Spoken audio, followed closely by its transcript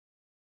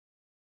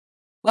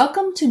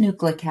Welcome to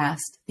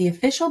NucleCast, the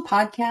official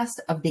podcast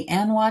of the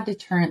ANWA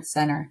Deterrence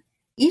Center.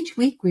 Each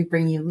week, we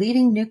bring you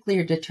leading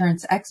nuclear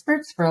deterrence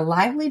experts for a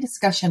lively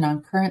discussion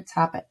on current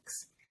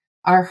topics.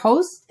 Our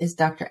host is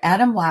Dr.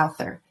 Adam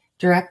Lowther,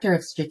 Director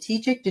of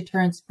Strategic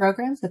Deterrence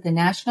Programs at the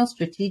National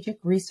Strategic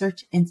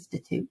Research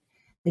Institute.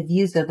 The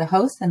views of the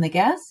host and the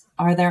guests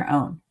are their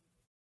own.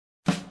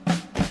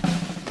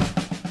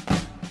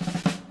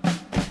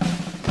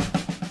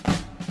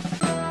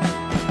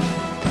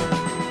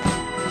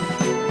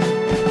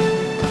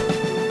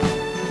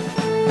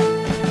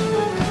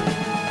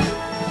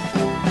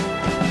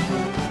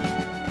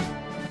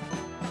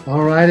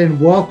 All right, and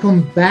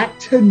welcome back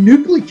to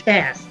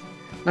NucleCast.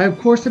 I, of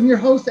course, am your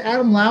host,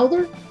 Adam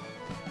Lowther,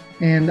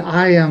 and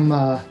I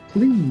am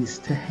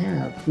pleased to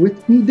have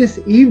with me this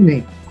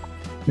evening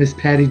Miss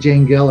Patty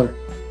Jane Geller.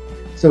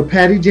 So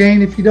Patty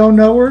Jane, if you don't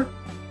know her,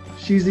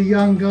 she's a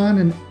young gun,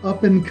 an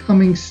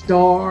up-and-coming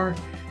star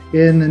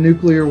in the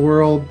nuclear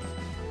world.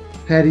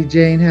 Patty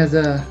Jane has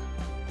a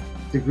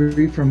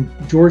degree from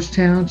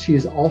Georgetown. She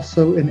is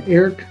also an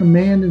Air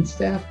Command and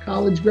Staff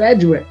College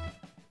graduate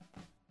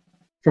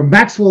from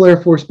Maxwell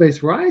Air Force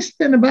Base, where I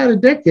spent about a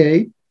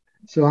decade,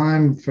 so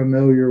I'm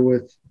familiar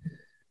with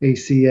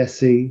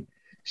ACSC.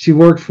 She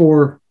worked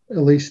for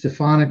Elise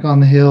Stefanik on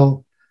the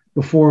Hill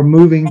before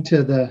moving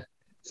to the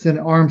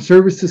Senate Armed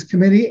Services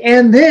Committee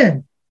and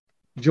then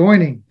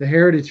joining the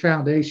Heritage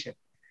Foundation,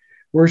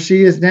 where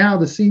she is now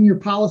the Senior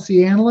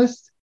Policy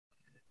Analyst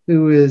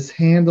who is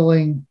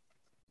handling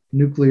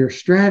nuclear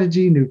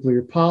strategy,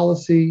 nuclear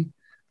policy,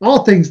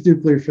 all things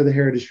nuclear for the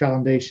Heritage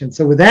Foundation.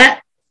 So with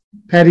that,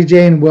 Patty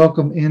Jane,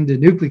 welcome into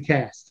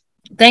NucleCast.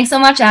 Thanks so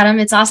much, Adam.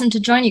 It's awesome to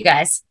join you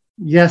guys.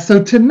 Yeah,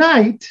 so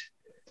tonight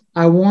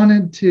I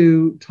wanted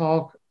to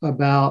talk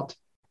about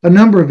a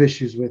number of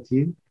issues with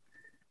you.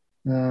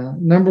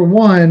 Number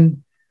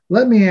one,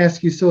 let me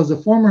ask you, so as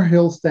a former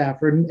Hill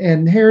staffer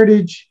and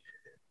Heritage,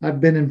 I've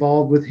been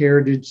involved with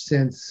Heritage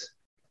since,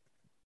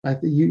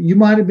 you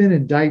might have been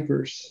in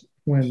diapers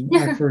when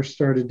I first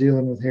started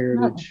dealing with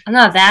Heritage. I'm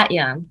not that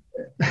young.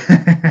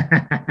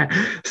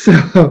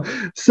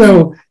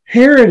 So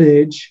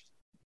Heritage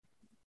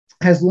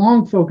has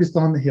long focused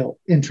on the Hill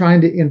and trying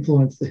to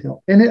influence the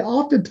Hill. And it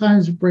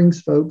oftentimes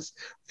brings folks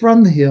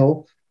from the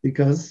Hill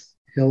because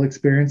Hill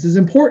experience is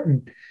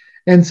important.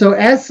 And so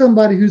as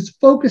somebody who's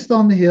focused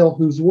on the Hill,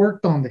 who's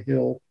worked on the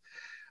Hill,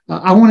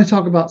 I want to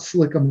talk about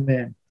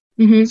SLCM-N.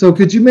 Mm-hmm. So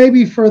could you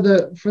maybe for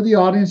the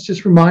audience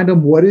just remind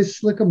them what is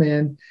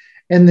SLCM-N,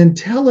 and then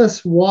tell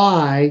us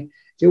why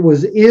it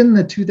was in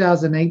the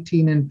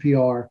 2018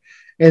 NPR,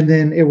 and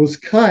then it was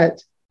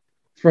cut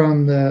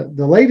from the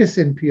latest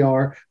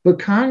NPR, but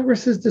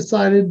Congress has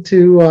decided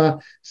to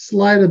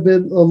slide a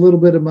little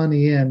bit of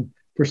money in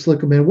for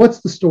SLCM-N.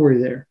 What's the story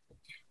there?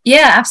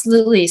 Yeah,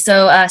 absolutely.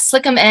 So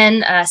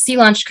SLCM-N,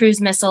 sea-launched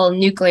cruise missile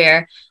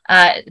nuclear,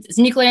 it's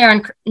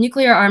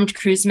nuclear armed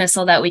cruise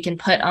missile that we can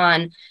put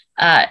on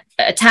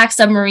attack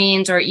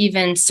submarines or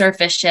even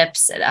surface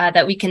ships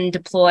that we can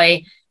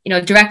deploy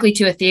directly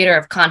to a theater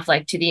of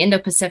conflict, to the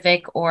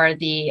Indo-Pacific or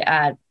the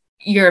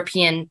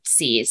European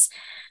seas.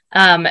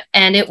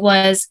 And it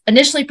was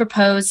initially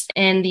proposed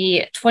in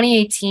the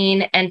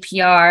 2018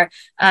 NPR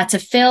to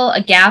fill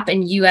a gap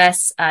in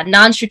U.S.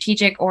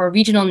 non-strategic or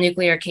regional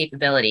nuclear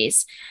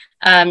capabilities.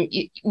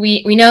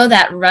 We know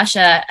that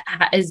Russia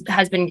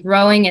has been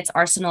growing its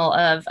arsenal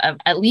of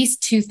at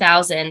least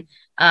 2,000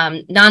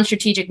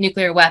 non-strategic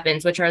nuclear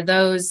weapons, which are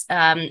those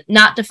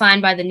not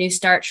defined by the New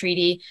START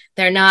Treaty.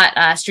 They're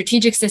not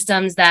strategic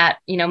systems that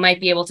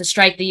might be able to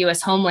strike the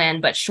U.S.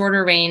 homeland, but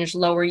shorter range,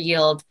 lower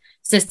yield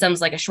systems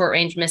like a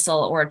short-range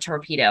missile or a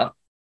torpedo.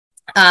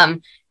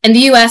 And the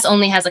U.S.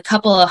 only has a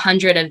couple of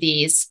hundred of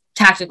these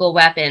tactical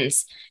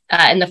weapons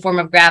in the form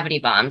of gravity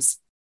bombs.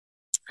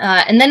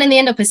 And then in the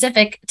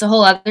Indo-Pacific, it's a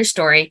whole other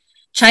story.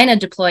 China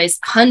deploys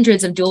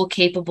hundreds of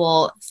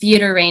dual-capable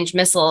theater-range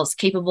missiles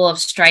capable of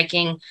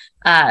striking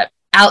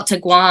out to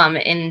Guam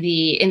in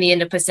the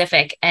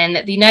Indo-Pacific, and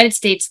the United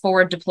States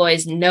forward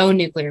deploys no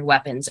nuclear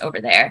weapons over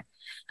there.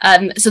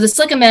 So the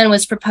SLCM-N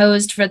was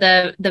proposed for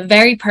the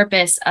very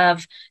purpose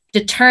of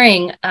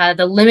deterring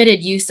the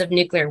limited use of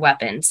nuclear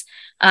weapons.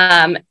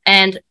 And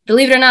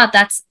believe it or not,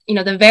 that's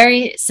the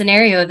very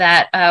scenario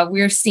that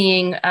we're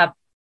seeing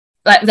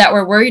that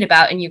we're worried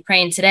about in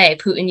Ukraine today.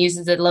 Putin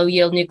uses a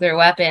low-yield nuclear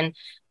weapon.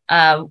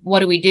 What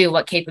do we do?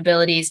 What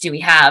capabilities do we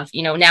have?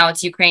 Now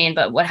it's Ukraine,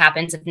 but what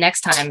happens if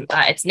next time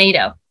it's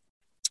NATO?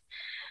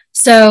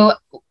 So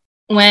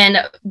when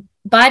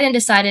Biden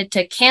decided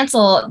to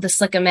cancel the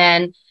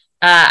SLCM-N,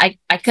 I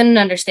couldn't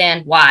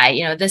understand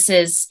why. This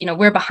is,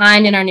 we're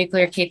behind in our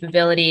nuclear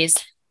capabilities.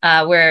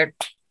 We're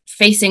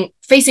facing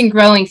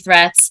growing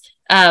threats.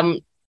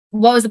 What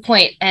was the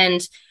point?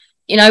 And,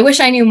 I wish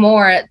I knew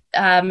more.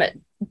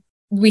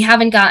 We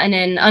haven't gotten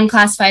an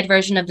unclassified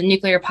version of the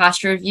nuclear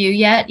posture review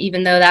yet,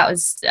 even though that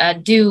was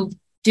due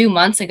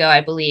months ago,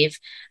 I believe.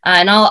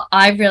 And all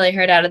I've really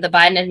heard out of the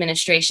Biden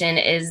administration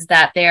is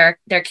that they're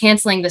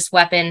canceling this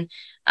weapon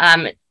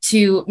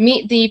to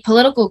meet the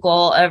political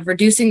goal of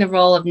reducing the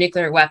role of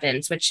nuclear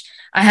weapons, which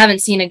I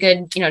haven't seen a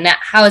good,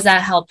 how does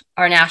that help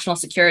our national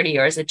security,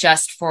 or is it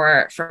just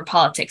for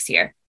politics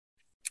here?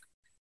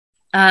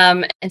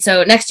 And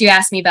so next you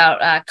asked me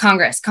about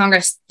Congress.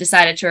 Congress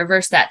decided to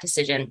reverse that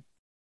decision.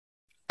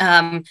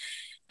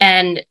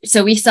 And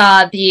so we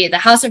saw the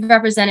House of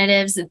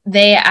Representatives,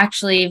 they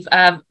actually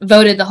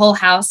voted the whole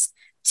House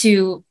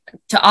to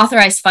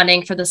authorize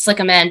funding for the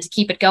SLCM-N to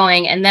keep it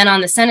going. And then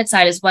on the Senate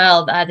side as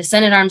well, the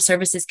Senate Armed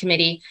Services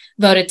Committee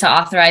voted to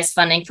authorize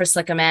funding for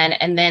SLCM-N.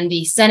 And then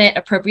the Senate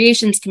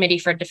Appropriations Committee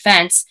for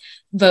Defense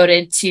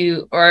voted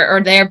to,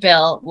 or their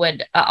bill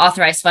would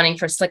authorize funding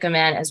for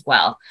SLCM-N as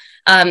well.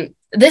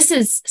 This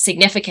is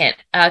significant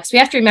because we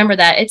have to remember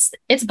that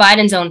it's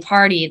Biden's own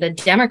party, the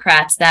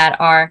Democrats, that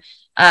are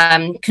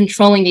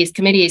controlling these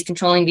committees,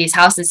 controlling these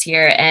houses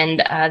here,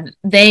 and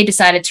they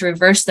decided to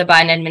reverse the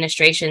Biden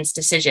administration's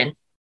decision.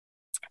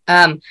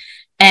 And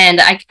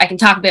I can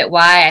talk a bit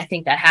why I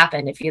think that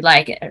happened, if you'd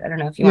like. I don't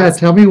know if you want to.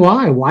 Tell me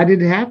why. Why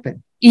did it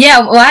happen?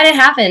 Yeah, why did it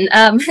happen?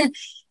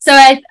 So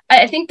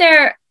I think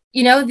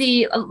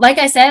like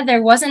I said,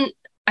 there wasn't.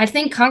 I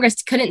think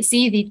Congress couldn't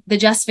see the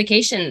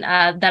justification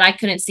that I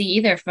couldn't see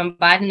either from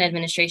Biden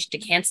administration to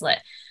cancel it.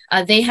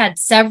 They had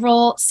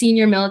several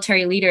senior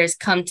military leaders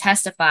come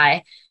testify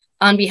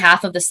on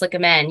behalf of the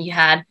SLCM-N. You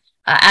had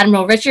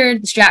Admiral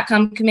Richard, the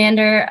STRATCOM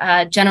commander,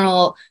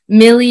 General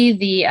Milley,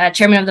 the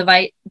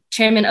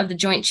chairman of the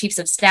Joint Chiefs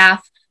of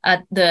Staff,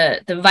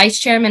 the vice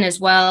chairman as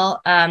well,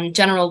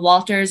 General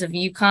Walters of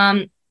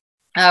EUCOM,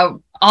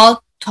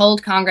 all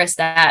told Congress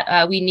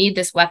that we need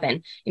this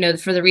weapon,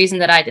 for the reason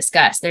that I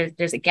discussed.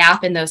 There's a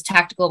gap in those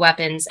tactical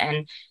weapons,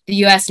 and the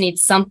U.S.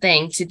 needs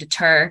something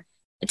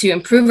to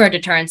improve our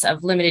deterrence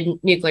of limited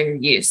nuclear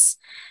use.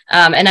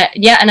 And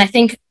I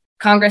think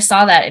Congress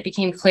saw that. It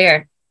became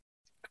clear.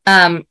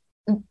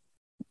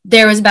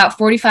 There was about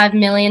 $45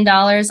 million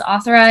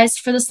authorized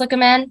for the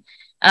SLCM-N.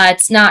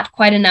 It's not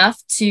quite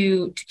enough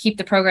to keep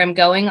the program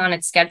going on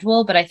its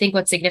schedule, but I think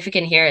what's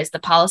significant here is the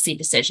policy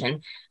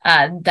decision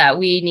that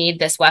we need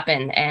this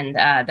weapon, and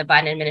the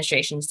Biden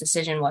administration's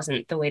decision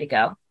wasn't the way to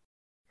go.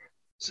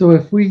 So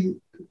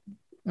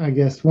I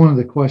guess one of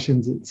the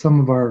questions that some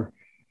of our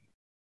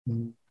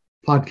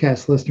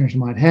podcast listeners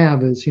might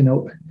have is,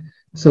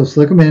 so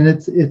SLCM-N,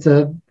 it's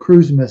a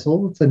cruise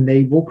missile, it's a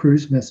naval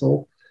cruise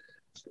missile.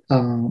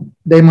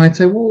 They might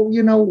say, well,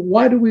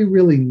 why do we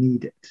really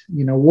need it?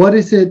 What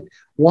is it?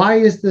 Why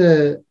is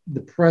the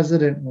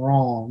president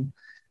wrong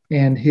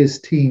and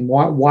his team?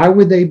 Why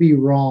would they be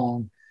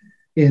wrong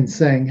in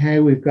saying, hey,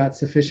 we've got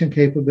sufficient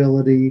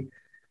capability,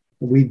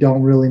 we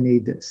don't really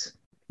need this?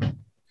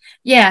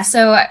 Yeah,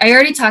 so I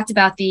already talked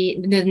about the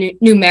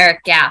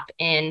numeric gap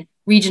in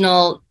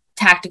regional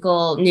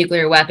tactical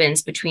nuclear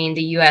weapons between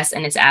the U.S.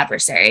 and its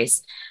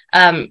adversaries.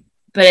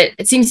 But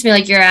it seems to me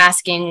like you're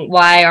asking,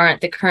 why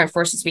aren't the current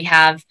forces we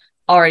have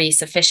already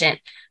sufficient?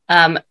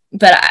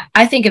 But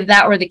I think if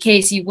that were the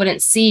case, you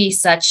wouldn't see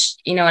such,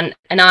 an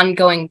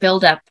ongoing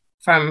buildup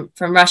from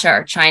Russia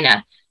or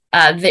China.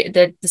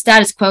 The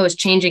status quo is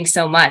changing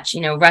so much.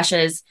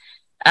 Russia is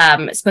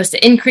supposed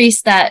to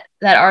increase that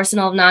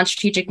arsenal of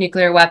non-strategic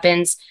nuclear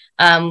weapons.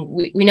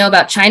 We know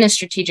about China's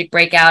strategic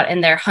breakout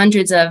and their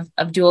hundreds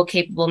of dual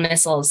capable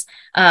missiles.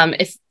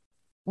 If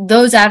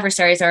those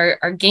adversaries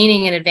are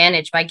gaining an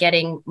advantage by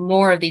getting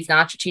more of these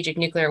non-strategic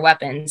nuclear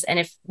weapons, and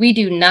if we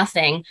do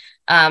nothing,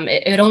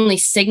 it only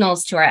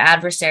signals to our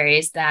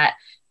adversaries that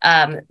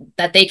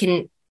they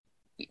can,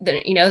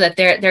 that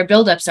their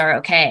buildups are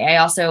okay. I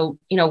also,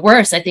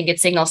 worse, I think it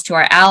signals to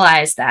our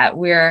allies that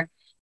we're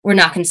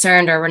not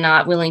concerned, or we're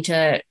not willing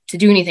to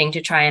do anything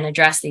to try and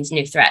address these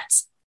new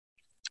threats.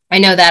 I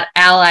know that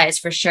allies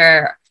for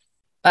sure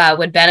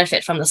would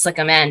benefit from the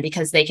SLCM-N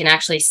because they can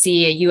actually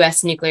see a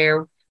U.S.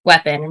 nuclear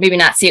weapon, or maybe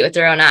not see it with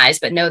their own eyes,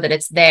 but know that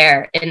it's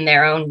there in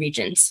their own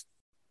regions.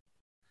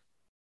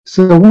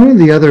 So one of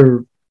the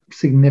other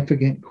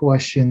significant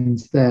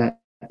questions that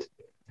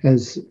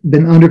has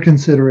been under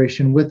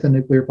consideration with the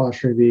Nuclear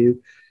Posture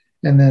Review,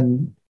 and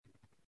then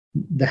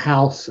the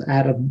House,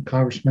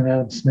 Congressman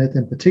Adam Smith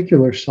in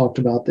particular talked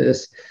about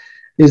this,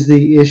 is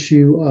the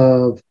issue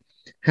of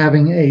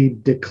having a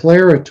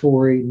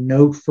declaratory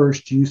no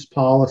first use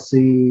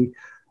policy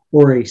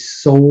or a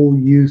sole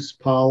use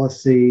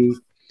policy.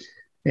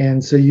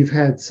 And so you've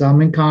had some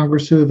in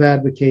Congress who have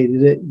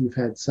advocated it. You've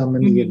had some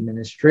in the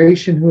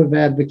administration who have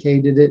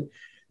advocated it.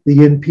 The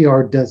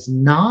NPR does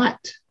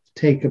not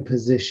take a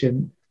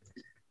position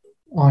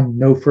on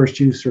no first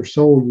use or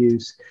sole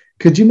use.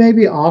 Could you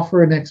maybe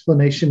offer an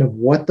explanation of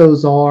what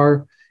those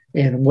are,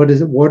 and what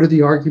are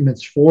the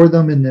arguments for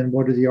them, and then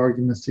what are the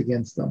arguments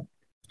against them?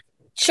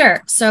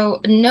 Sure.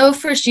 So no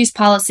first use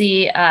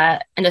policy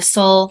and a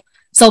sole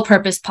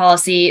purpose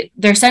policy,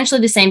 they're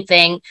essentially the same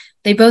thing.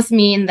 They both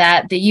mean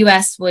that the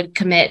U.S. would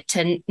commit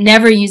to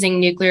never using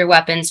nuclear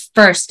weapons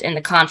first in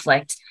the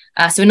conflict.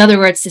 So in other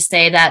words, to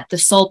say that the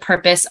sole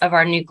purpose of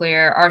our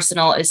nuclear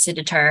arsenal is to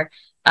deter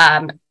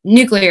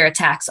nuclear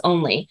attacks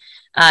only.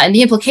 And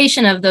the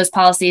implication of those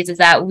policies is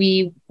that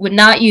we would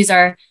not use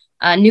our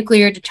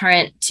nuclear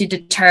deterrent to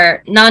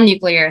deter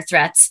non-nuclear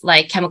threats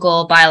like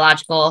chemical,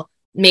 biological,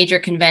 major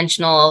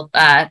conventional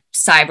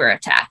cyber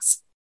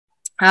attacks.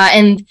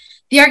 And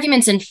the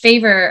arguments in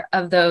favor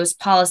of those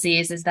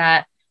policies is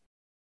that,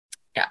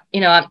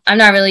 I'm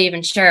not really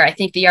even sure. I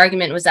think the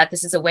argument was that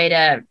this is a way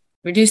to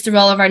reduce the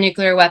role of our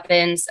nuclear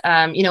weapons.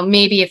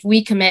 Maybe if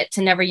we commit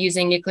to never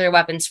using nuclear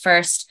weapons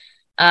first,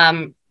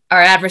 our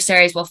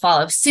adversaries will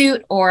follow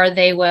suit, or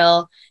they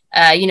will,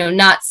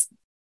 not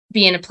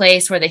be in a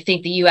place where they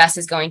think the U.S.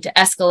 is going to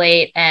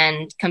escalate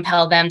and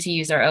compel them to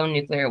use their own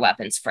nuclear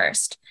weapons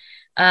first.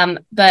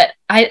 But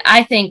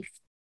I think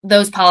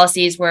those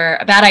policies were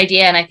a bad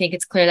idea, and I think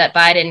it's clear that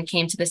Biden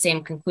came to the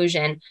same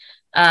conclusion.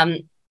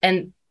 And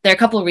there are a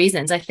couple of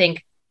reasons. I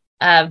think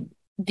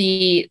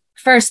the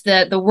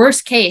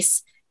worst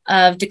case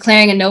of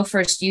declaring a no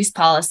first use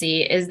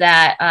policy is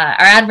that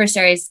our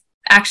adversaries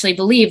actually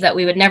believe that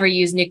we would never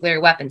use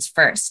nuclear weapons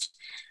first.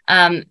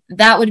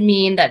 That would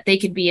mean that they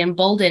could be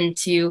emboldened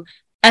to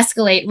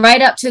escalate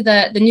right up to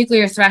the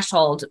nuclear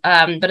threshold.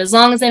 But as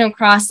long as they don't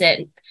cross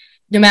it,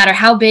 no matter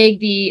how big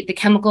the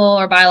chemical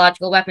or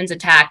biological weapons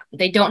attack,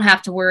 they don't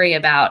have to worry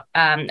about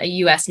a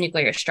U.S.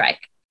 nuclear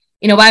strike.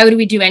 Why would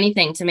we do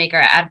anything to make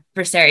our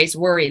adversaries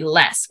worry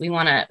less? We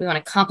want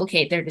to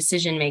complicate their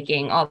decision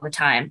making all the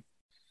time.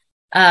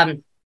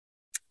 And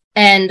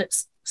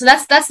so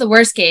that's the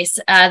worst case.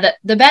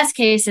 The best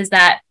case is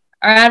that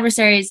our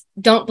adversaries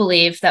don't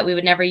believe that we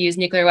would never use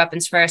nuclear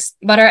weapons first,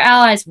 but our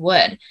allies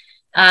would.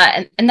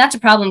 And that's a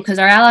problem because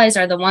our allies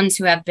are the ones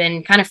who have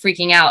been kind of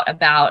freaking out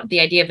about the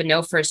idea of a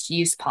no first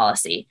use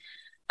policy.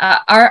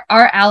 Our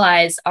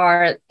allies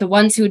are the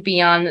ones who would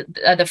be on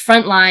the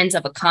front lines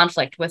of a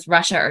conflict with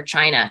Russia or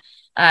China.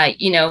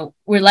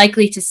 We're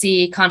likely to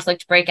see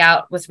conflict break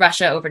out with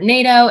Russia over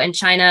NATO and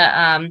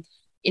China,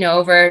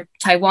 over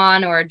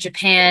Taiwan or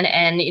Japan.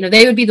 And,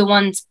 they would be the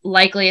ones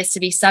likeliest to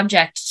be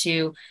subject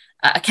to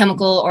a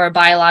chemical or a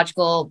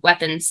biological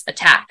weapons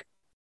attack.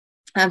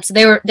 So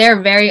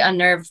they're very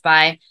unnerved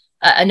by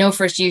a no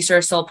first use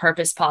or sole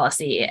purpose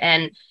policy.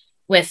 And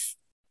with,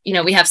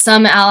 we have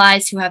some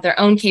allies who have their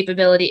own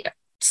capability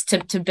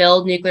to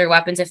build nuclear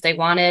weapons if they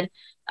wanted.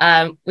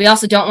 We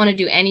also don't want to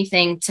do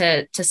anything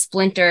to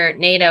splinter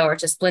NATO or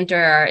to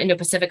splinter our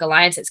Indo-Pacific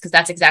alliances, because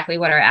that's exactly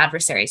what our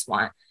adversaries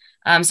want.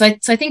 So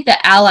I think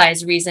the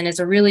allies reason is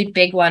a really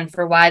big one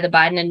for why the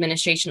Biden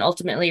administration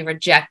ultimately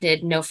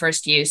rejected no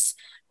first use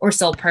or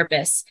sole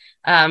purpose,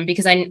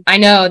 because I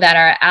know that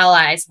our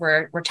allies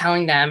were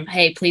telling them,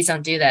 hey, please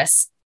don't do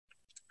this.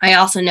 I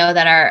also know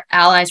that our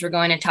allies were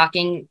going and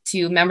talking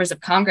to members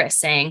of Congress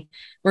saying,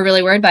 we're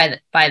really worried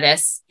by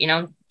this,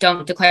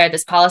 don't declare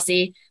this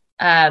policy.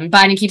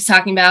 Biden keeps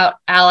talking about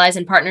allies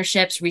and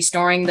partnerships,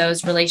 restoring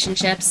those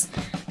relationships.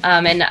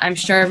 And I'm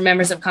sure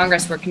members of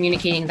Congress were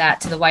communicating that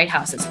to the White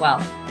House as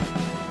well.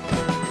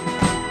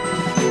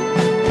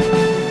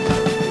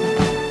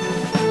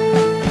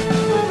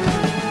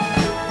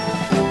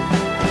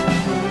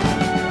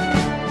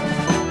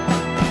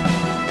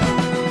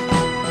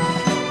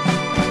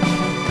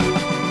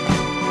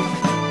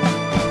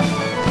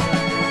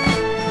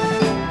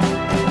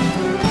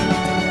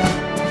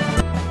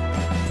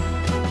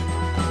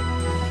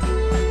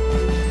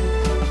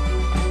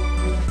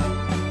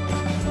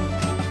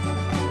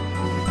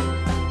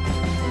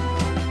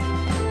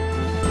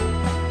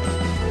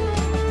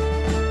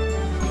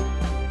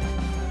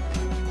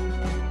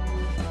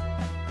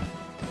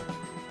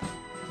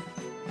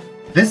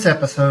 This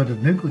episode of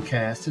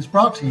NucleCast is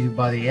brought to you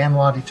by the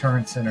NucleCast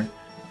Deterrence Center,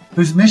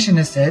 whose mission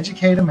is to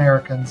educate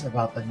Americans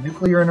about the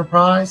nuclear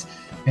enterprise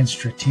and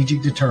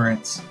strategic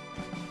deterrence.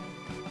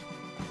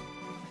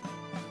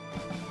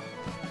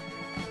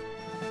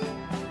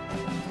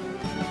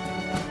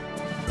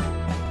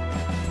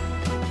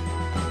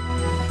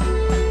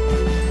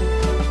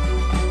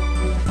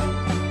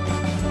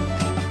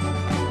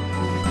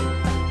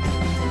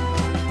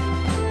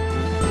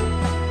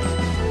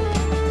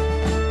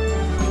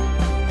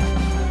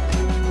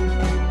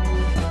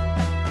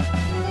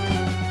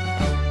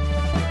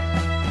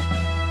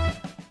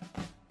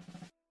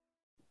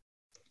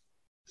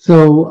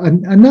 So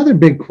another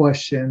big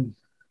question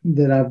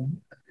that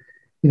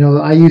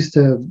I used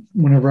to,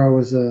 whenever I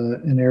was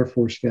an Air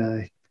Force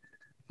guy,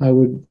 I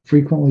would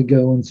frequently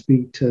go and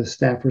speak to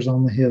staffers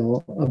on the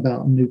Hill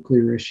about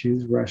nuclear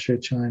issues, Russia,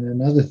 China,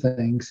 and other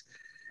things.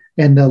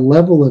 And the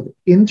level of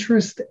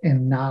interest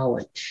and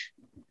knowledge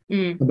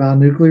about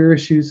nuclear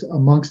issues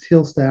amongst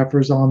Hill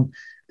staffers on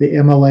the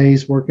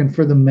MLAs working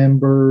for the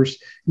members.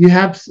 You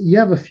have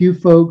a few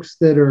folks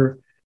that are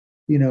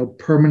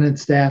permanent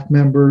staff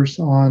members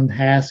on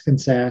HASC and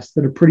SAS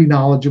that are pretty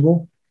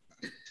knowledgeable,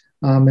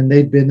 and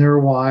they've been there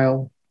a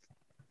while.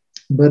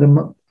 But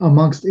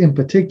amongst, in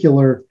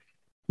particular,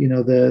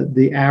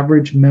 the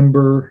average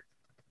member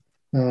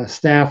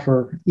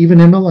staffer, even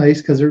MLAs,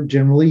 because they're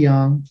generally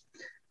young,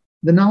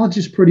 the knowledge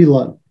is pretty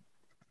low.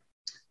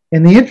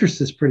 And the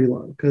interest is pretty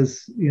low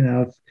because,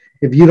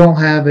 if you don't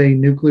have a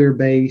nuclear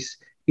base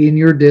in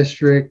your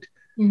district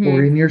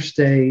or in your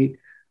state,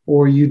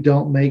 or you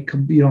don't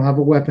have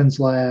a weapons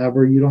lab,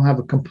 or you don't have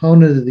a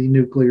component of the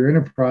nuclear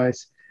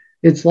enterprise,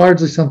 it's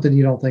largely something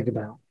you don't think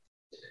about.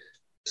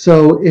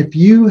 So if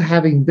you,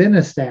 having been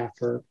a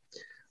staffer,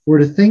 were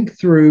to think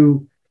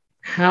through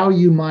how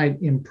you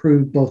might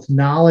improve both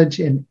knowledge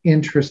and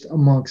interest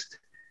amongst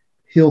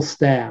Hill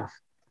staff,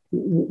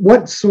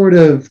 what sort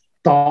of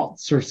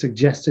thoughts or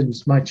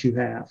suggestions might you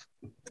have?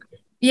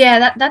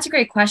 Yeah, that's a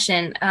great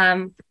question.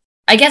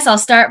 I guess I'll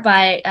start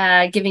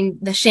by giving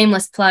the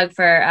shameless plug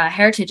for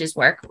Heritage's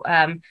work.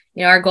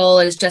 Our goal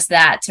is just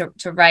that,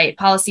 to write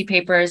policy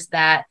papers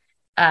that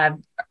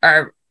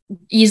are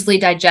easily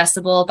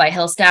digestible by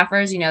Hill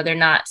staffers. They're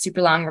not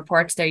super long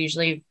reports. They're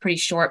usually pretty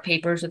short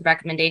papers with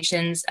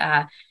recommendations.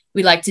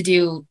 We like to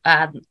do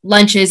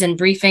lunches and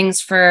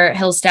briefings for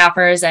Hill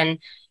staffers. And,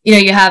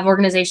 you have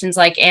organizations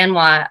like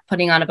ANWA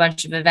putting on a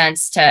bunch of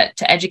events to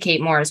educate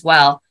more as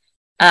well.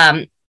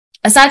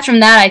 Aside from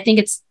that, I think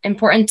it's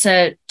important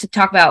to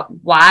talk about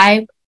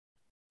why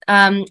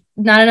not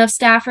enough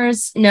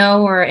staffers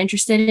know or are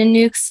interested in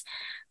nukes.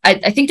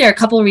 I think there are a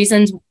couple of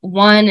reasons.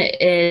 One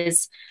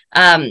is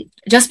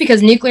just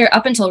because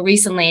up until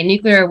recently,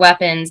 nuclear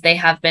weapons, they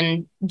have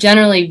been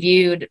generally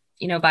viewed,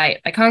 by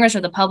Congress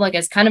or the public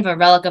as kind of a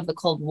relic of the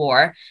Cold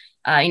War.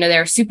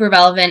 They're super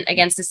relevant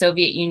against the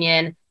Soviet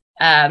Union.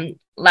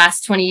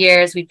 Last 20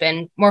 years, we've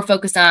been more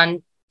focused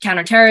on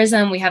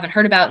counterterrorism. We haven't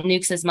heard about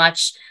nukes as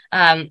much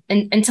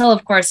until,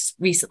 of course,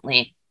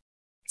 recently.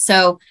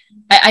 So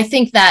I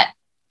think that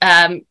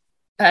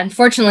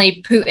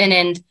unfortunately, Putin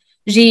and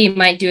Xi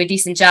might do a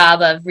decent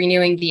job of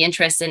renewing the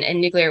interest in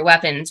nuclear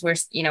weapons.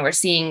 We're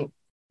seeing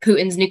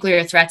Putin's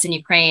nuclear threats in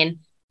Ukraine.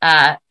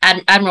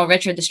 Admiral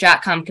Richard, the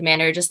Stratcom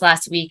commander, just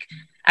last week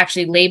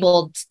actually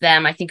labeled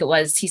them. I think it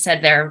was, he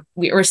said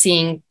we're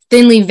seeing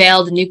thinly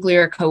veiled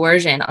nuclear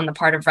coercion on the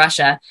part of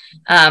Russia.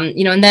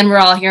 And then we're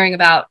all hearing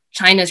about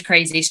China's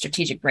crazy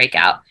strategic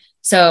breakout.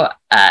 So,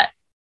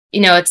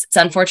 it's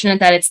unfortunate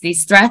that it's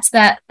these threats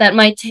that it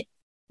might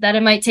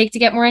take to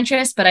get more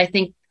interest. But I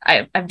think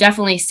I've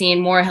definitely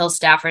seen more Hill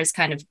staffers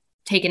kind of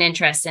take an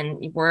interest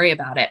and worry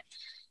about it.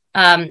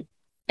 And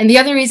the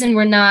other reason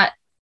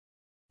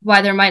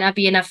why there might not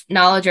be enough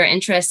knowledge or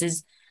interest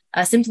is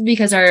simply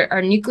because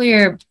our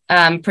nuclear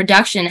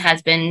production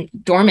has been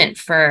dormant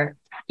for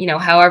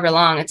however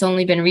long. It's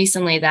only been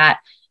recently that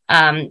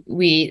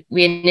we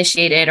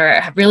initiated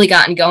or have really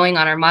gotten going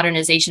on our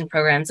modernization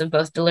programs of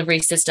both delivery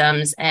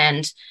systems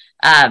and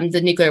the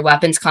nuclear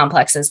weapons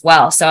complex as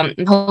well. So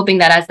I'm hoping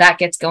that as that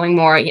gets going,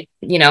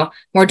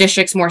 more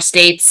districts, more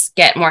states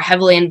get more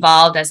heavily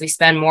involved as we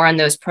spend more on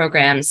those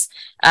programs,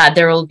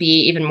 there will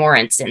be even more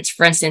instance.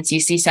 For instance, you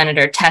see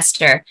Senator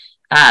Tester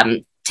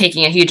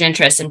taking a huge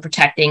interest in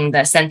protecting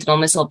the Sentinel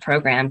missile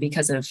program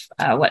because of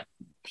what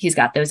he's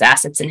got those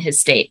assets in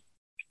his state.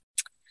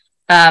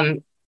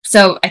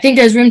 So I think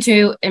there's room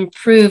to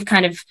improve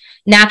kind of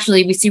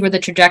naturally. We see where the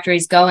trajectory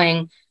is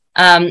going.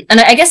 And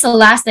I guess the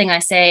last thing I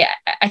say,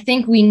 I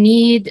think we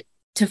need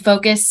to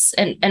focus,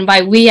 and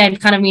by we, I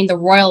kind of mean the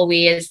royal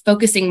we, is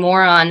focusing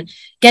more on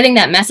getting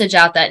that message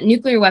out that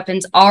nuclear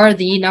weapons are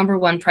the number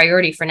one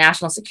priority for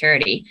national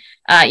security.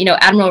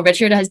 Admiral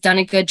Richard has done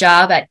a good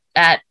job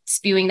at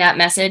spewing that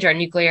message. Our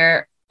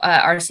nuclear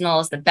arsenal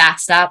is the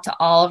backstop to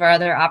all of our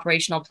other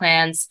operational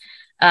plans.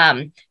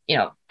 I'm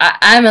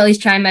at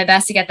least trying my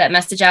best to get that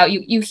message out.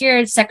 You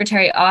hear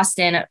Secretary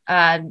Austin,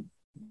 the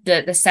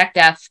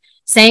SecDef,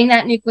 saying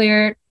that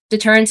nuclear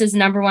deterrence is the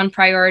number one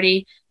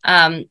priority.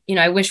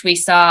 I wish we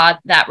saw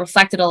that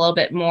reflected a little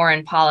bit more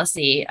in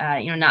policy,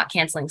 not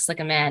canceling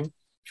SLCM-N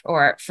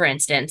for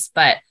instance.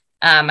 But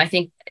I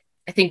think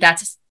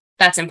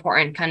that's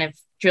important, kind of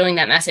drilling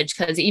that message,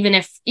 because even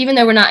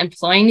though we're not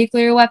employing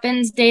nuclear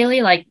weapons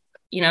daily, like,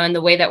 in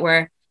the way that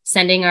we're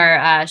sending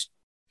our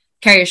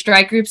carrier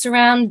strike groups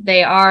around,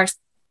 they are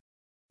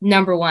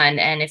number one.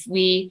 And if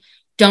we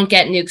don't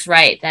get nukes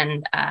right,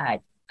 then I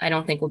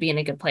don't think we'll be in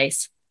a good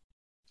place.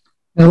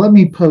 Now, let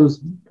me pose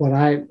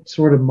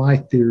my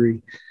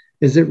theory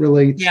as it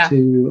relates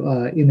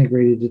to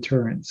integrated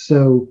deterrence.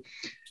 So,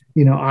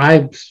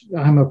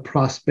 I'm a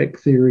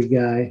prospect theory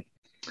guy,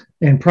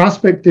 and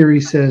prospect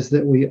theory says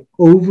that we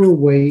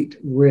overweight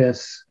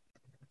risks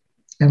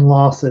and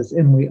losses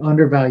and we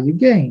undervalue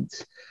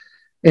gains.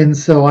 And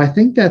so I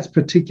think that's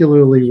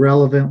particularly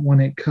relevant when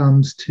it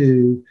comes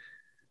to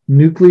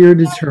nuclear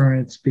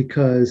deterrence,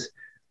 because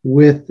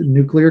with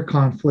nuclear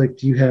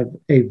conflict, you have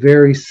a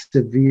very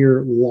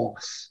severe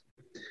loss.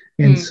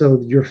 And so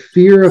your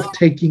fear of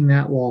taking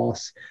that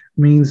loss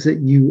means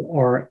that you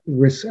are a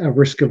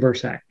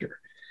risk-averse actor.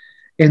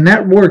 And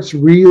that works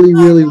really,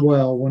 really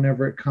well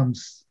whenever it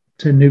comes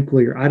to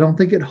nuclear. I don't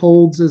think it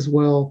holds as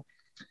well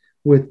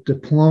with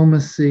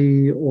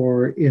diplomacy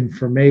or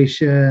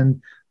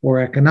information or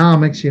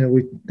economics.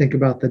 We think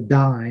about the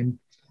dime.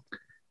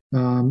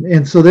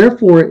 And so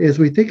therefore, as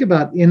we think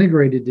about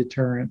integrated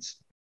deterrence,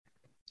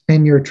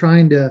 and you're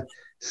trying to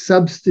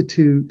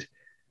substitute,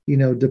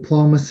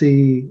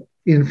 diplomacy,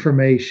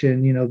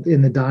 information,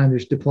 in the dime,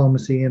 there's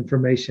diplomacy,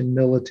 information,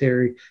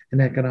 military,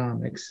 and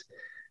economics.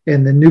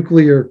 And the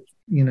nuclear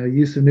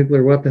use of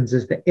nuclear weapons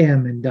is the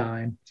M in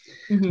DIME,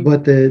 Mm-hmm.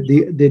 but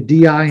the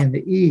DI and the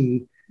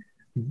E,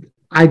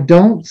 I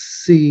don't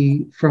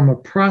see from a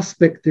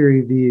prospect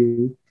theory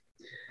view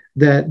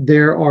that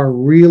there are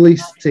really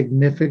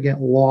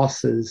significant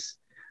losses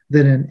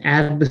that an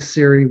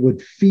adversary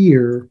would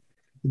fear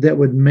that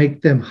would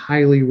make them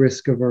highly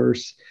risk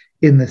averse,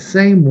 in the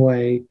same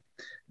way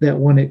that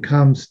when it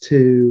comes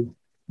to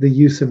the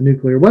use of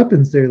nuclear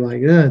weapons, they're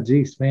like, oh,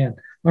 geez, man,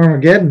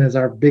 Armageddon is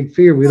our big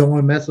fear. We don't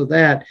want to mess with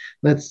that.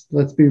 Let's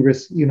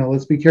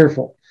be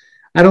careful.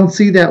 I don't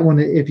see that when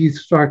if you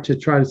start to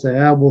try to say,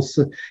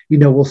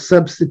 we'll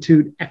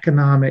substitute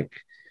economic,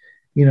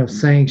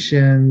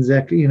 sanctions,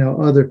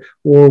 other,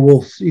 or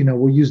we'll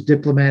use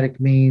diplomatic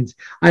means.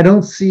 I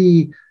don't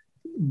see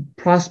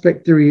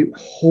prospect theory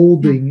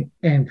holding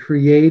and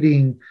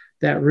creating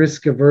that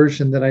risk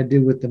aversion that I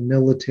do with the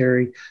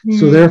military.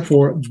 So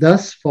therefore,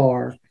 thus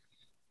far,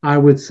 I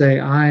would say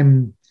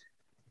I'm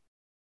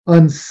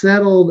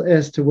unsettled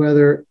as to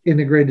whether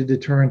integrated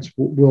deterrence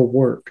will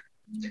work.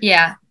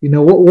 Yeah.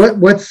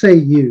 What say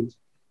you?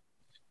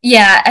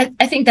 Yeah,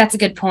 I think that's a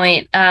good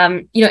point.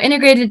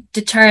 Integrated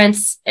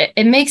deterrence,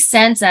 it makes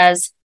sense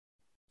as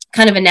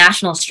kind of a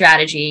national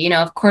strategy.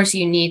 Of course,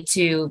 you need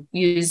to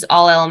use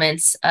all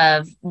elements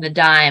of the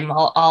DIME,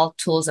 all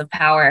tools of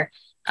power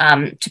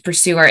to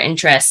pursue our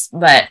interests.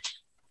 But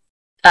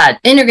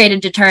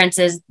integrated deterrence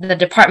is the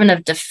Department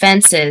of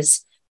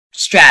Defense's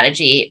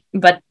strategy,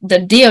 but the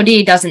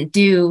DoD doesn't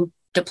do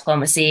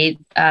diplomacy.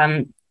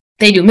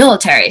 They do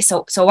military.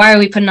 So why are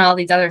we putting all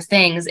these other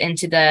things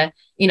into the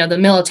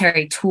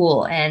military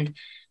tool? And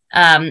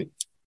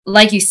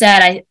like you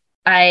said,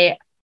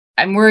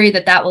 I'm worried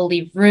that will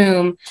leave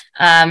room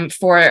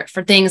for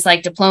things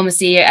like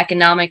diplomacy,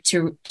 economic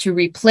to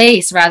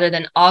replace rather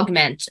than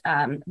augment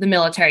the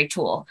military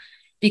tool.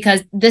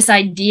 Because this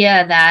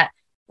idea that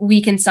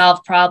we can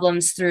solve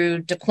problems through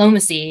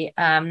diplomacy,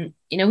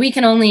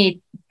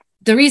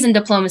 the reason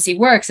diplomacy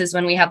works is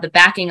when we have the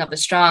backing of a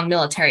strong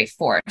military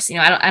force.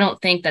 I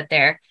don't think that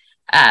they're,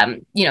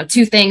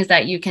 two things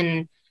that you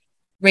can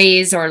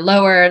raise or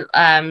lower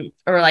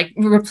or like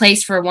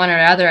replace for one or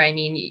other. I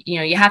mean,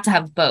 you have to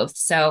have both.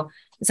 So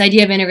this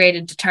idea of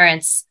integrated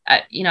deterrence,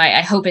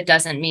 I hope it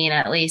doesn't mean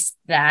at least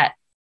that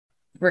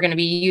we're going to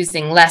be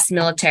using less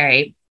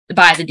military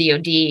by the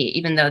DoD,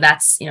 even though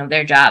that's,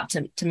 their job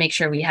to make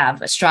sure we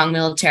have a strong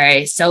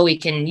military so we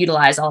can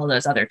utilize all of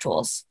those other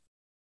tools.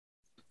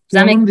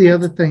 One of the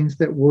other things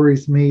that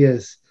worries me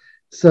is,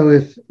 so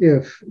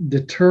if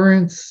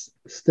deterrence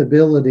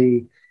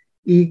stability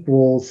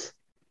equals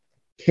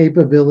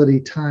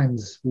capability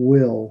times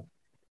will,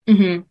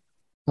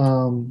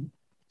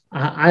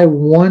 I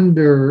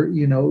wonder,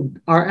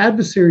 our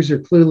adversaries are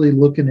clearly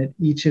looking at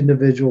each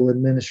individual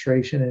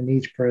administration and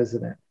each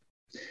president,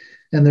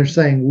 and they're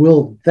saying,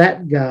 will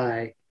that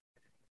guy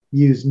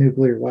use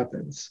nuclear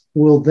weapons?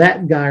 Will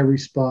that guy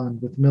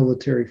respond with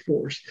military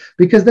force?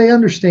 Because they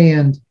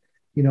understand,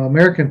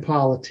 American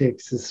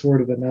politics is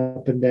sort of an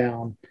up and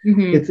down.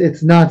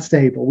 It's not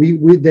stable.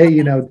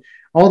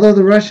 Although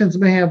the Russians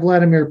may have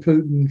Vladimir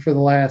Putin for the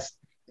last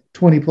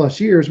 20 plus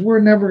years, we're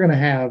never going to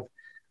have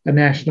a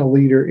national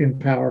leader in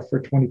power for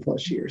 20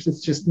 plus years.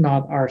 It's just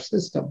not our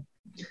system.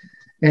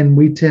 And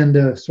we tend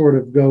to sort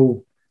of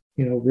go,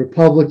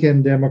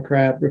 Republican,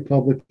 Democrat.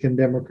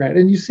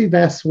 And you see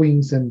vast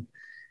swings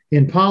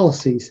in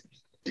policies.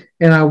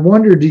 And I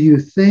wonder, do you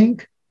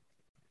think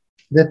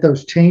that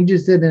those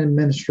changes in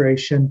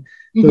administration,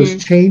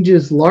 those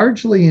changes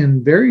largely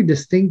in very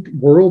distinct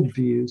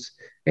worldviews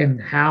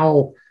and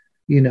how,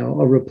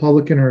 a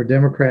Republican or a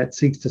Democrat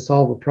seeks to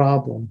solve a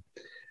problem,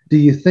 do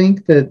you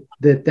think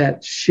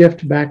that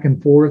shift back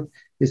and forth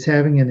is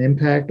having an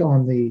impact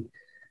on the,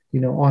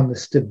 on the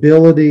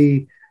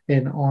stability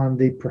and on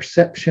the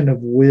perception of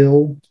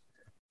will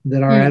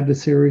that our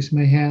adversaries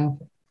may have?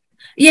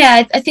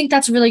 Yeah, I think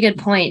that's a really good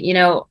point.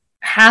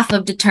 Half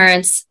of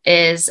deterrence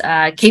is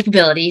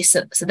capability,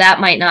 so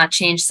that might not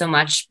change so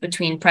much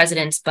between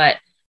presidents, but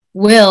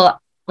will.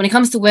 When it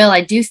comes to will,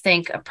 I do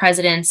think a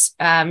president's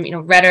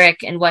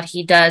rhetoric and what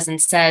he does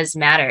and says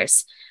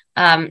matters.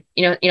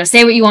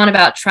 Say what you want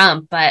about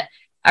Trump, but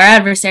our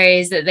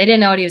adversaries, they didn't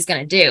know what he was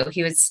going to do.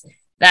 He was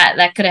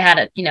that could have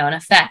had an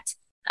effect.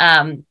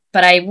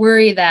 But I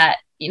worry that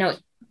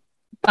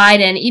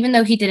Biden, even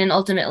though he didn't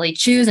ultimately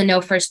choose a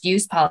no first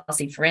use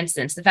policy, for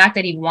instance, the fact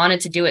that he wanted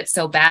to do it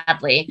so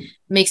badly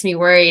makes me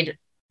worried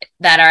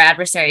that our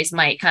adversaries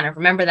might kind of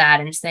remember that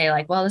and say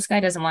like, well, this guy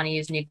doesn't want to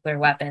use nuclear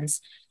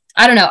weapons.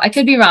 I don't know. I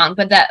could be wrong,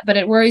 but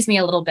it worries me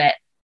a little bit.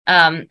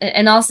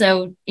 And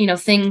also,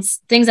 things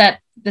that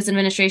this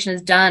administration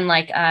has done,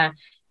 like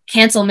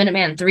cancel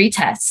Minuteman III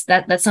tests.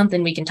 That's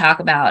something we can talk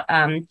about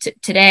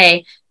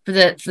today. For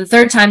the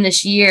third time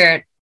this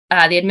year,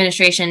 the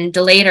administration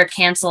delayed or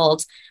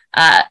canceled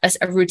a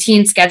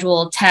routine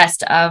scheduled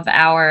test of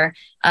our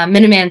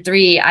Minuteman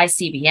III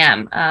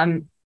ICBM.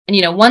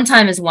 And one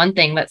time is one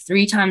thing, but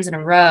 3 times in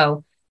a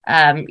row,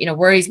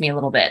 worries me a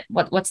little bit.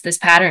 What's this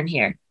pattern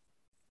here?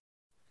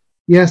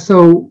 Yeah,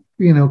 so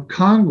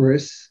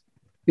Congress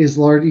is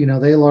large.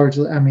 They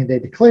largely, they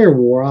declare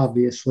war,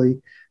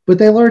 obviously, but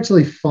they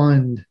largely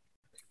fund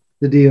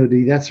the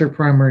DoD. That's their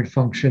primary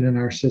function in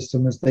our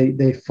system, is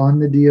they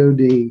fund the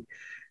DoD,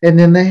 and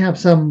then they have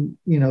some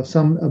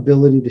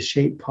ability to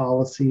shape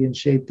policy and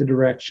shape the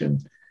direction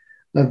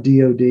of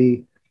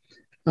DoD.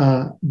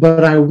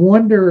 But I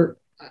wonder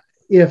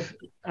if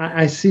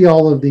I see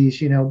all of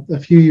these. A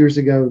few years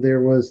ago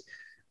there was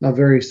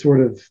amongst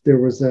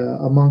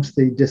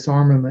the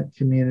disarmament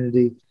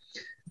community,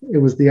 it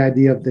was the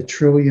idea of the $1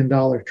 trillion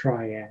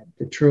triad.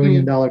 The $1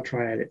 trillion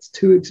triad. It's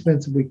too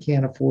expensive. We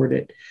can't afford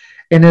it.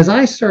 And as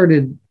I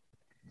started,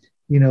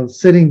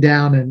 sitting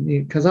down, and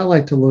because I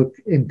like to look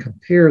and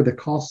compare the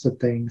costs of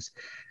things,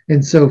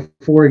 and so,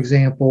 for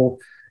example,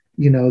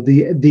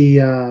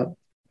 the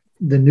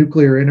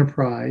nuclear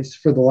enterprise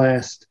for the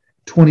last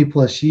 20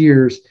 plus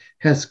years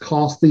has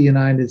cost the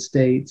United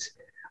States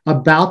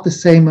about the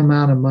same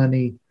amount of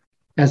money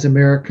as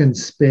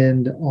Americans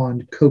spend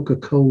on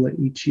Coca-Cola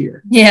each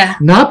year. Yeah.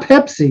 Not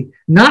Pepsi,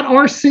 not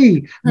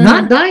RC,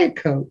 not Diet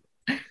Coke.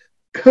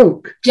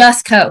 Coke.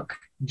 Just Coke.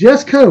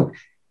 Just Coke.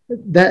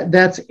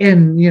 That's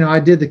I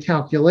did the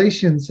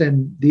calculations,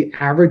 and the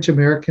average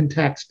American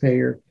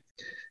taxpayer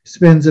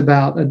spends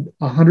about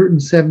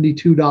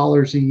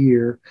 $172 a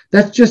year.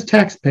 That's just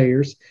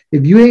taxpayers.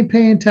 If you ain't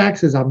paying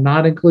taxes, I'm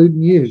not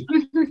including you.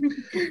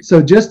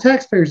 So just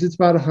taxpayers, it's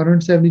about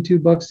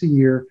 $172 a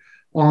year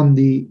on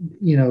the,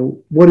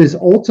 what is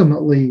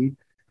ultimately,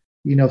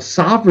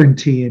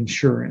 sovereignty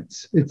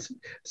insurance. It's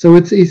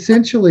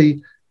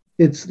essentially,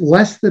 it's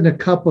less than a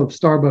cup of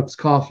Starbucks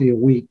coffee a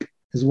week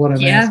is what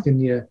I'm asking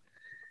you.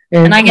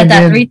 And I get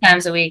that 3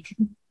 times a week.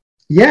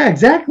 Yeah,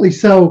 exactly.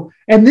 So,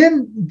 and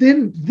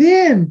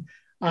then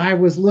I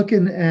was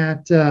looking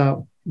at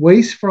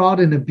waste, fraud,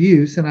 and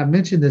abuse, and I've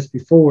mentioned this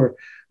before,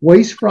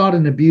 waste, fraud,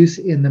 and abuse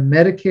in the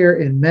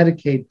Medicare and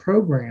Medicaid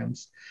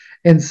programs.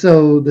 And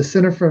so the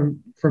Center for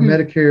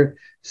Medicare,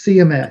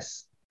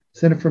 CMS,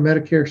 Center for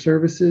Medicare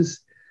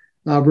Services,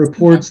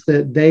 reports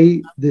that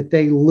they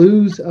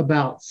lose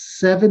about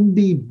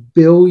 $70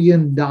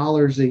 billion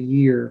a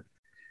year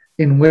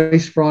in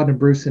waste, fraud, and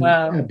abuse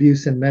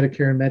in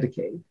Medicare and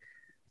Medicaid.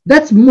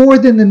 That's more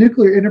than the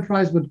nuclear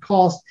enterprise would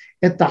cost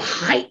at the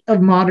height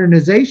of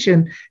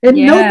modernization. And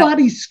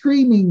nobody's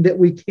screaming that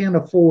we can't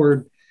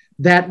afford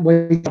that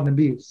waste and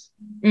abuse.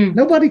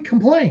 Nobody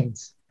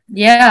complains.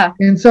 Yeah.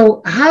 And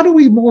so how do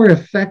we more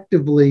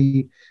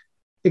effectively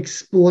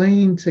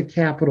explain to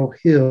Capitol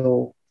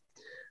Hill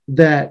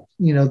that,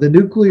 the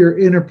nuclear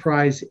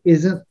enterprise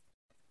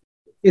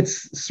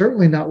it's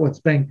certainly not what's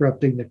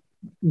bankrupting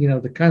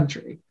the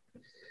country.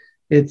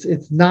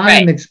 It's not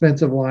an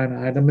expensive line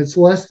item. It's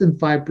less than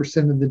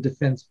 5% of the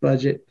defense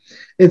budget.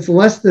 It's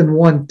less than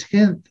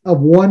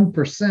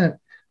 0.1%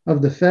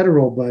 of the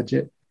federal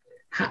budget.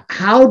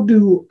 How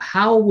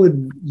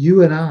would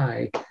you and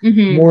I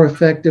more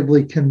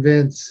effectively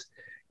convince,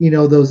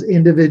 those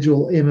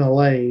individual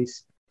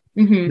MLAs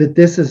that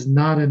this is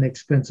not an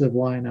expensive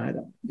line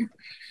item?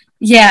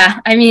 Yeah,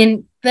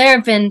 there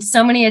have been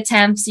so many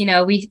attempts.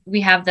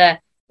 We have the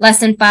less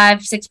than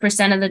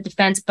 5-6% of the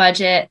defense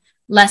budget,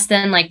 less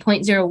than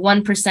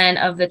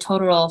 0.01% of the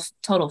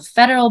total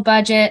federal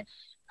budget.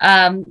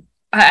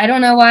 I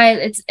don't know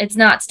why it's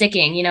not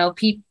sticking.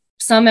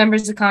 Some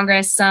members of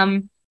Congress,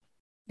 some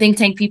think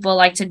tank people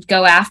like to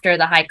go after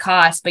the high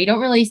cost, but you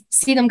don't really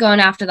see them going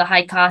after the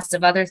high cost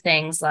of other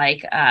things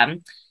like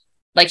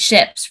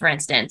ships, for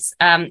instance.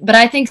 But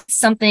I think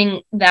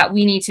something that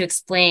we need to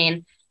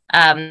explain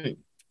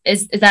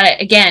is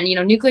that, again,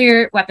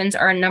 nuclear weapons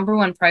are a number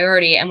one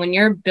priority. And when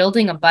you're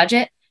building a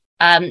budget,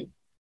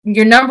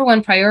 your number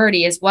one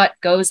priority is what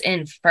goes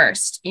in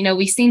first.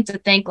 We seem to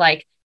think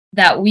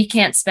that we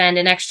can't spend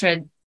an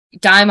extra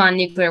dime on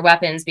nuclear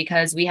weapons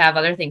because we have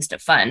other things to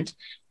fund.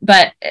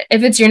 But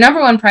if it's your number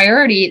one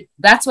priority,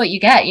 that's what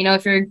you get.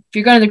 If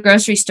you're going to the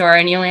grocery store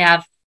and you only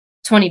have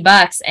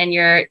 $20 and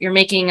you're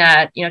making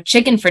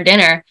chicken for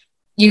dinner,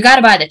 you got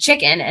to buy the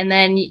chicken, and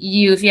then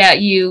you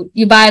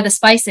buy the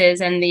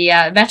spices and the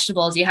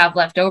vegetables you have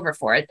left over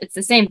for it. It's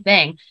the same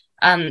thing.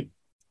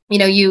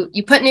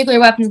 You put nuclear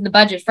weapons in the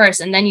budget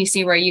first, and then you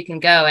see where you can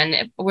go.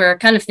 And we're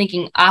kind of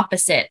thinking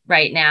opposite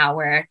right now,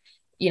 where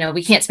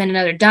we can't spend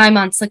another dime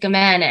on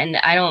SLCM-N, and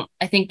I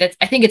think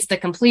it's the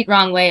complete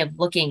wrong way of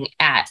looking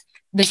at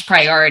this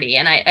priority.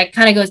 And it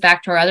kind of goes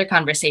back to our other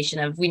conversation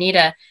of we need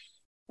to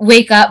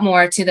wake up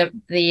more to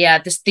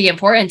the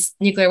importance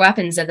nuclear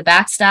weapons as the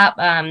backstop.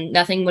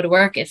 Nothing would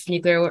work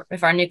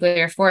if our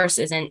nuclear force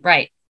isn't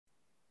right.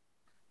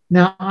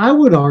 Now, I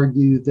would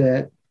argue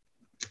that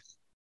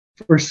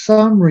for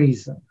some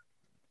reason,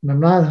 and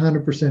I'm not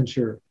 100%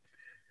 sure,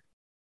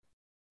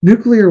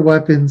 nuclear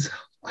weapons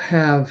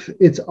have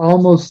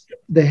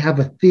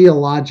a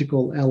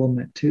theological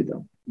element to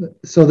them.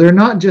 So they're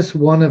not just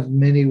one of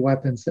many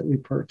weapons that we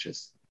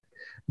purchase.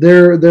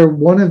 They're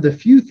one of the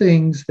few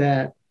things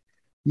that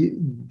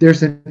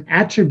there's an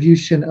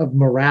attribution of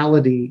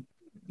morality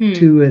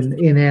to an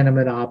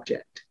inanimate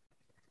object.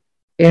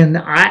 And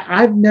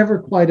I've never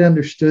quite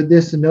understood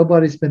this, and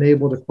nobody's been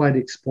able to quite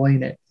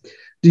explain it.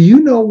 Do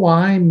you know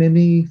why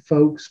many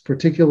folks,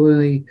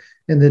 particularly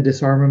in the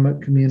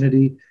disarmament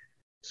community,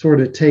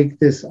 sort of take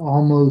this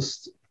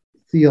almost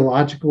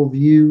theological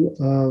view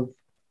of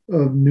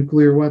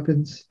nuclear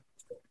weapons?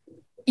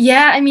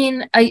 Yeah, I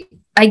mean, I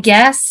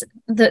guess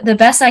the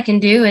best I can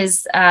do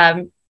is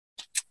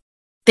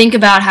think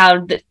about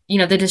how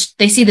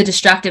they see the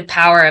destructive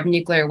power of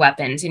nuclear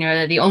weapons.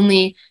 They're the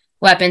only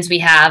weapons we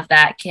have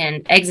that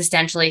can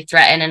existentially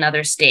threaten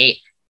another state,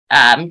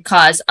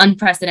 cause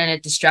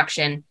unprecedented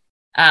destruction.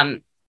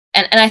 And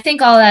I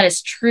think all that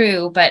is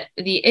true, but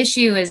the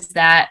issue is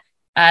that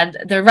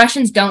the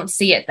Russians don't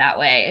see it that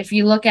way. If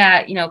you look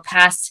at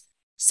past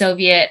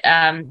Soviet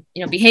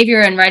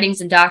behavior and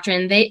writings and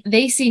doctrine,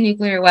 they see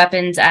nuclear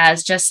weapons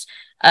as just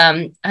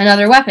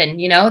another weapon.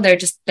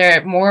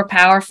 They're more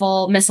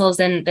powerful missiles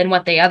than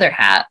what they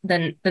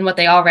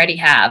already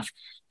have.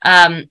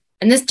 And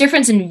this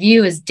difference in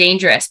view is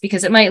dangerous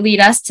because it might lead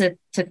us to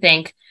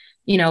think,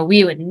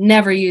 we would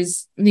never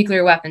use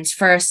nuclear weapons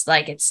first.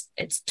 Like it's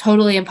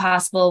totally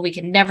impossible. We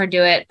can never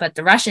do it. But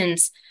the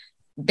Russians,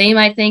 they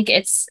might think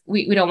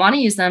we don't want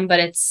to use them, but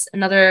it's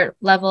another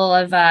level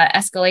of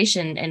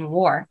escalation in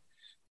war.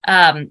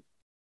 And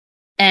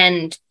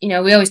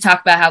we always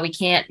talk about how we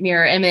can't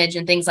mirror image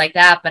and things like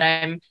that. But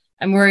I'm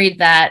worried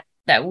that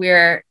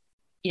we're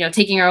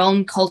taking our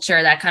own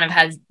culture that kind of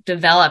has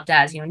developed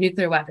as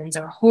nuclear weapons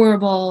are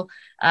horrible.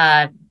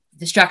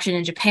 Destruction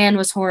in Japan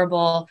was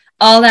horrible.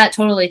 All that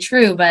totally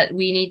true, but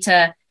we need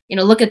to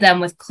look at them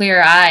with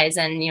clear eyes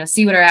and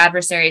see what our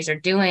adversaries are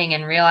doing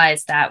and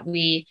realize that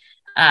we're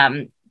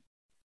going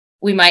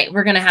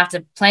to have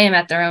to play them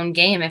at their own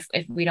game if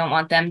we don't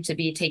want them to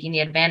be taking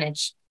the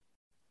advantage.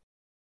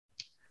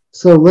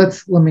 So let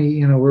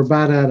me, we're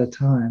about out of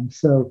time.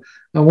 So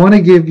I want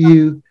to give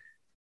you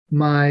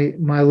my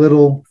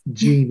little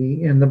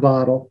genie in the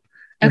bottle.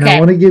 And Okay. I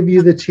want to give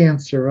you the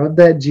chance to rub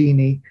that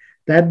genie,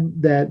 that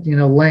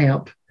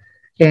lamp,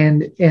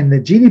 and the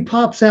genie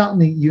pops out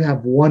and you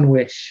have one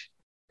wish.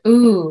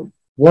 Ooh.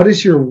 What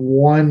is your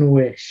one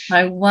wish?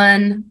 My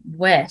one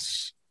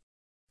wish.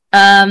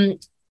 My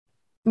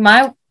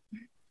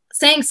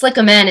saying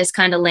SLCM-N is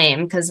kind of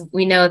lame because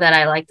we know that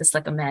I like the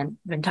SLCM-N.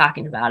 I've been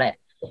talking about it.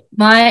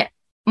 My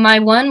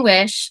one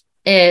wish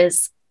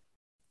is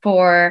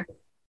for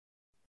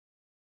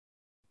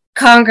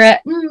Congress.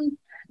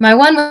 My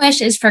one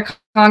wish is for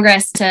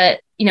Congress to,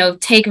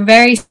 take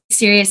very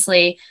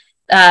seriously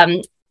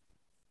the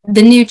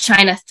new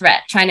China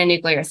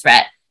nuclear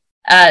threat.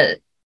 Our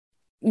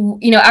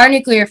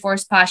nuclear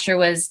force posture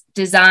was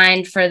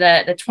designed for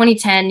the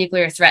 2010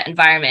 nuclear threat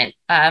environment.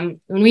 When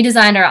we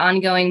designed our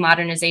ongoing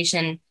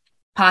modernization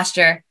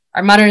posture,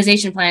 our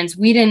modernization plans,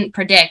 we didn't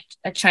predict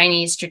a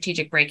Chinese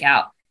strategic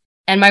breakout.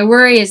 And my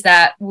worry is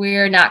that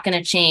we're not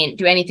going to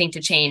do anything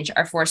to change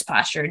our force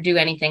posture, do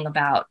anything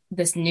about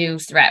this new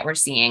threat we're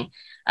seeing.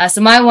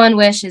 So my one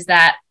wish is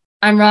that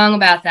I'm wrong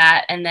about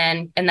that, and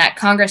that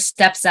Congress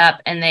steps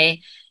up and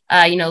they,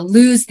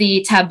 lose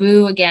the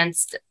taboo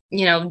against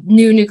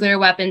new nuclear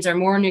weapons or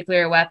more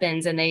nuclear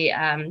weapons, and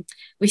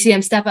we see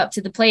them step up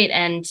to the plate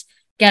and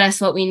get us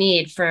what we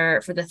need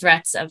for the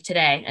threats of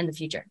today and the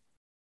future.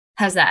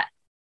 How's that?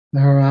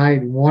 All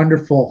right,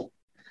 wonderful.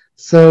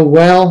 So,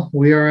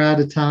 we are out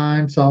of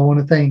time. So I want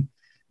to thank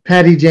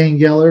Patty Jane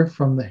Geller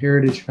from the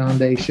Heritage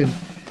Foundation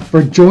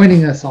for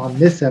joining us on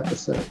this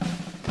episode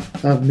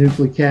of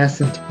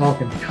NucleCast and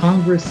talking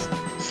Congress,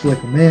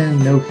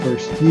 SLCM-N, no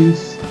first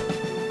use,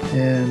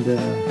 and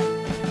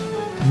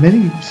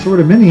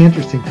many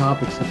interesting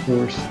topics, of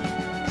course.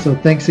 So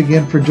thanks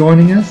again for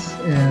joining us,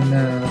 and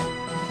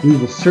we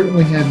will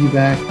certainly have you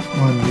back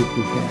on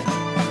NucleCast.